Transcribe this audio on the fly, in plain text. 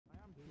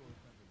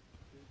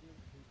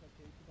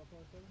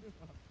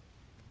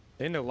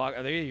They in the lock.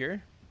 Are they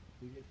here?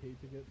 Do we get K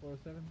to get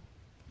 407?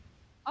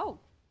 Oh,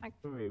 hi.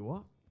 Wait,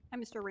 what? Hi,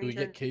 Mr. Do we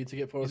Ranger. get K to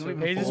get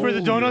 407? Hey, is this where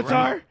the donuts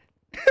are?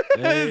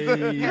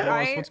 Hey, Yeah,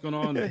 boss, what's going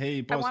on? Hey,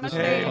 I boss. want to this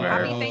say is-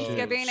 happy Oh,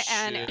 Thanksgiving, shit.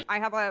 and I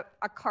have a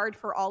card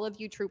for all of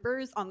you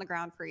troopers on the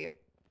ground for you.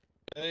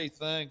 Hey,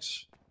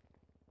 thanks.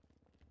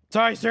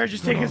 Sorry, sir.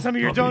 Just taking some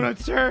of your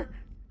donuts, sir.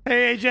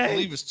 Hey, I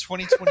believe AJ. it's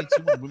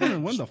 2022 and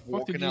women When are the just fuck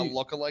walking did out you-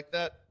 looking like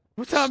that.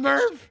 What's up,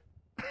 Merv?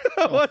 What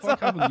the What's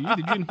fuck up? happened to you?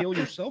 Did you inhale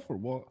yourself or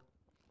what?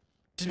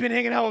 Just been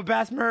hanging out with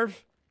Bass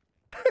Merv.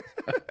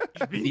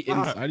 The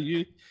inside of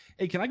you.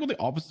 Hey, can I go the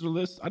opposite of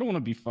this? I don't want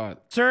to be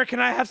fat. Sir, can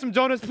I have some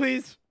donuts,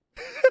 please?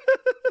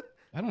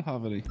 I don't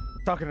have any.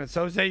 Talking to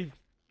Soze.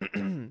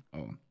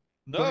 Oh.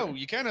 No,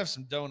 you can't have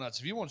some donuts.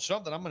 If you want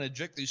something, I'm gonna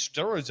inject these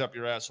steroids up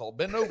your asshole.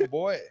 Bend over,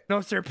 boy.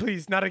 No, sir,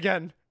 please, not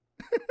again.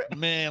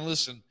 Man,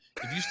 listen.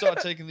 If you start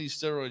taking these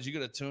steroids, you're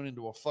gonna turn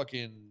into a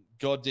fucking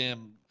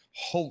goddamn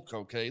Hulk.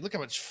 Okay, look how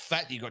much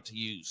fat you got to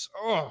use.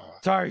 Oh,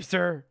 Sorry,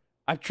 sir.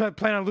 I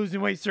plan on losing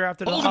weight, sir,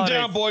 after the hold him holidays.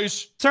 down,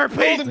 boys. Sir,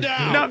 please. him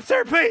down. No,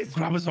 sir, please.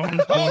 Grab his arm.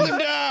 Hold him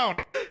down.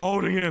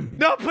 Holding him.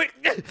 No, please.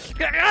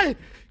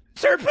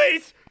 Sir,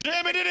 please.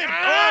 Damn it, in him.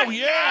 Oh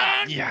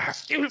yeah.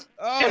 Yes.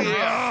 Oh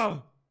yeah.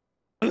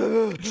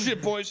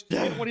 Shit, boys.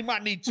 What he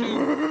might need two.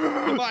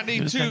 He might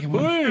need The second two.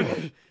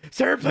 one.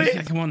 Sir, The please.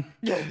 second one.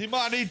 He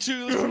might need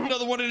two. Let's put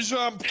another one in his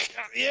arm.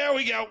 There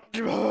we go.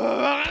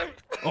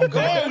 Oh,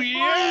 God. Oh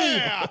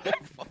yeah.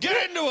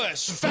 Get into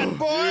us, fat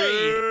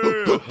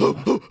boy.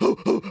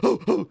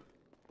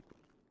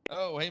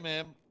 Oh, hey,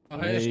 ma'am.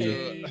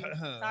 Hey.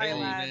 Sorry,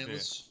 lad.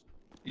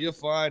 You're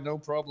fine, no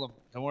problem.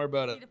 Don't worry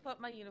about I it. need to put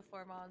my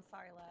uniform on.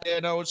 Sorry, lad. Yeah,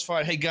 no, it's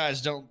fine. Hey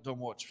guys, don't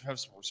watch. Have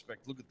some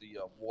respect. Look at the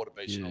water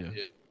basin Yeah. over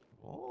here.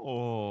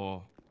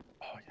 Oh.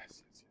 Oh,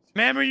 yes.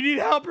 Ma'am, you need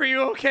help? Are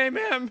you okay,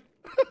 ma'am?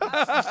 Thank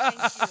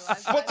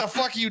you. What the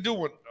fuck are you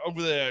doing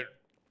over there,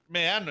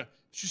 man?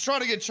 She's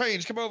trying to get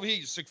changed. Come over here,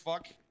 you sick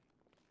fuck.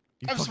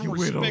 Have some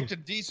respect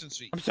and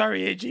decency. I'm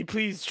sorry, AG.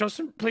 Please, show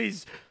some.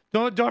 Please,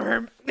 don't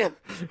hurt me.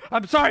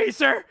 I'm sorry,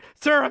 sir.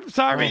 Sir, I'm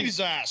sorry. Beat his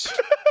ass.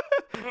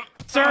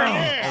 Sir,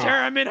 yeah. sir,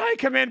 I'm in high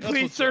command. That's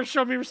Please, what's sir, up.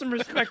 show me some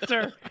respect,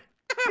 sir.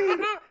 I'm in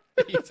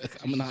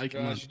the high Gosh,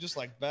 command. you're just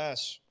like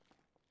Bass.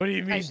 What do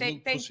you mean?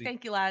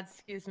 Thank you, lads.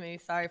 Excuse me.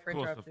 Sorry for Of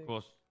course, interrupting. of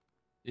course.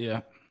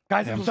 Yeah.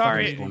 Guys, Yeah, I'm I'm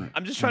sorry. fucking corner.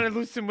 I'm just trying to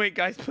lose some weight,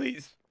 guys.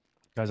 Please.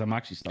 Guys, I'm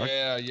actually stuck.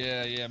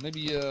 Yeah.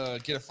 Maybe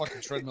get a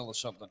fucking treadmill or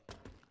something.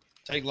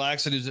 Take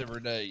laxatives every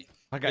day.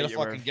 I Get got a you,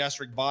 fucking Merv.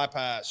 gastric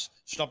bypass.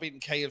 Stop eating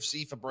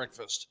KFC for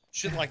breakfast.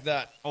 Shit like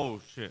that. Oh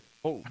shit.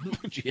 Oh,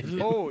 Yeah.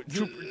 oh,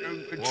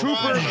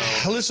 Trooper.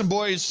 Listen,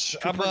 boys,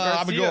 I'm Trooper gonna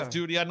go Garcia. off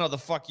duty. I know the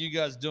fuck you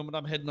guys doing, but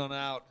I'm heading on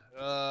out.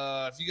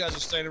 If you guys are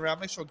staying around,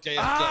 make sure KF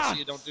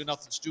Garcia don't do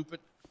nothing stupid.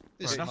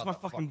 This That's my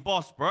motherfucker. fucking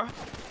boss, bro.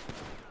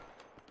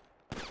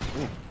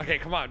 Okay,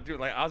 come on, dude.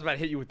 Like I was about to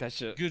hit you with that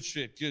shit. Good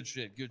shit.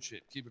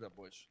 Keep it up,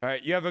 boys. All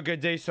right, you have a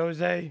good day,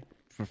 Soze.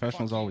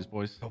 Professionals always,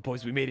 boys. Oh,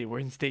 boys, we made it. We're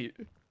in state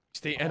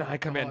and high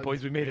command.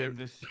 Boys, we made it. In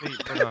this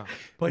state, brother.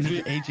 Boys, We we,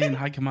 need AJ in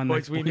high command boys,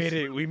 next, we made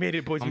it. We made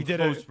it, boys. I'm We did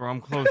close, it. bro.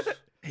 I'm close.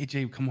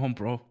 AJ, come on,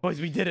 bro. Boys,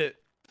 we did it.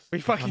 We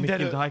I fucking make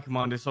did it it. to high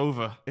command. It's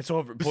over. It's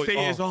over. The Boy-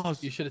 state is oh.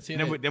 ours. You should have seen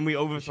Then it. we, then we You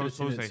overthrow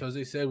should have seen it. Soze.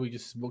 Soze said we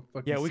just smoked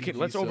fucking Yeah, we can. CG,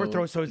 Let's so-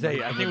 overthrow Soze.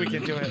 I think we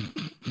can do it.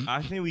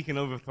 I think we can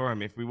overthrow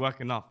him if we work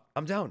enough.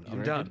 I'm down. I'm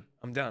reckon? done.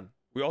 I'm done.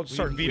 We all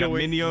start We have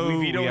vetoing. Minio,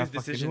 We veto we his have fucking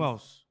decisions. who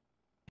else?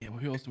 Yeah, well,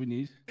 who else do we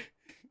need?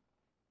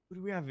 Who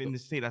do we have in the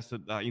state? That's the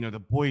the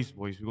boys.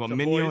 We got The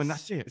Minio boys. and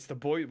that's it. It's the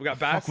boy. We got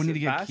Bass. Fuck, we need to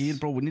get Bass. killed,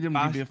 bro. We need him to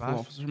Bass, be a full Bass.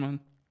 officer, man.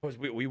 Boys,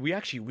 we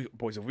actually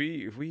boys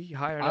if we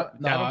hire Nah,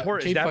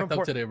 Davenport. Kate Is fucked Davenport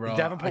up today, bro. Is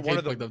Davenport I one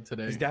of fucked the up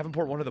today. Is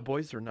Davenport one of the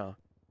boys or no?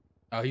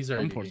 Oh, he's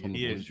already. Davenport's one of the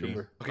He boys, is, yeah. he is.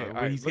 Okay, But all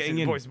right, he's listen, getting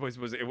in.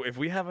 boys. If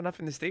we have enough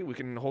in the state, we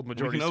can hold We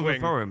majority can swing.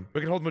 overthrow him.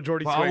 We can hold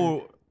majority But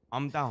swing.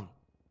 I'm down.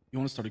 You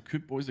want to start a coup,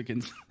 boys,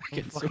 against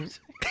fucking- Soze?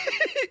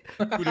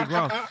 Coup de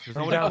grace. Is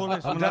that what they call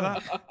it? Something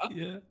like that?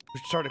 Yeah. We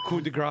should start a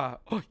coup de grace.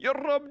 Oh, yeah,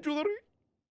 Rob jewelry.